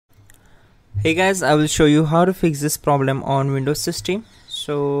Hey guys, I will show you how to fix this problem on Windows system.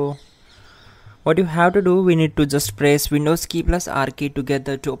 So what you have to do, we need to just press Windows key plus R key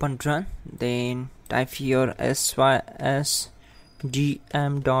together to open run. Then type here sysdm.cpl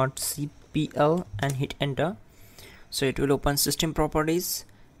and hit enter. So it will open system properties.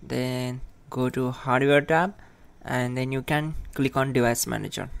 Then go to hardware tab and then you can click on device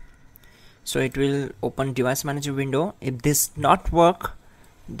manager. So it will open device manager window. If this not work,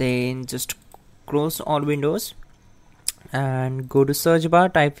 then just close all windows and go to search bar,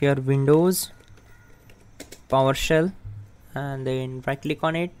 type here Windows PowerShell and then right click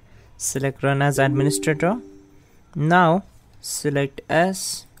on it, select run as administrator. Now select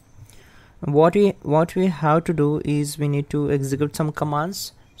as. What we have to do is we need to execute some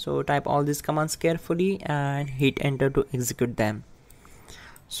commands. So type all these commands carefully and hit enter to execute them.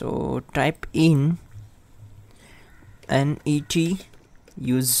 So type in net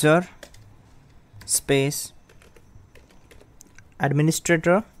user space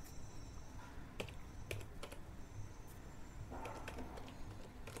administrator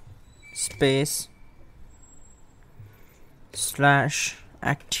space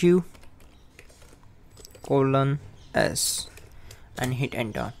 /active :s and hit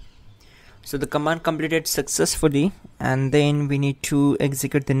enter. So the command completed successfully, and then we need to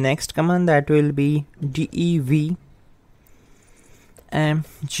execute the next command, that will be dev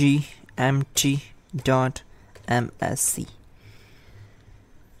mgmt.msc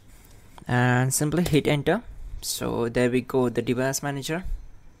and simply hit enter. So there we go, the device manager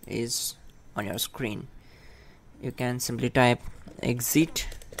is on your screen. You can simply type exit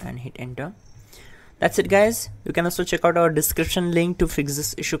and hit enter. That's it guys. You can also check out our description link to fix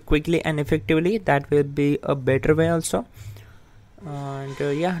this issue quickly and effectively. That will be a better way also. And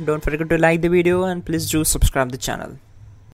yeah, don't forget to like the video and please do subscribe the channel.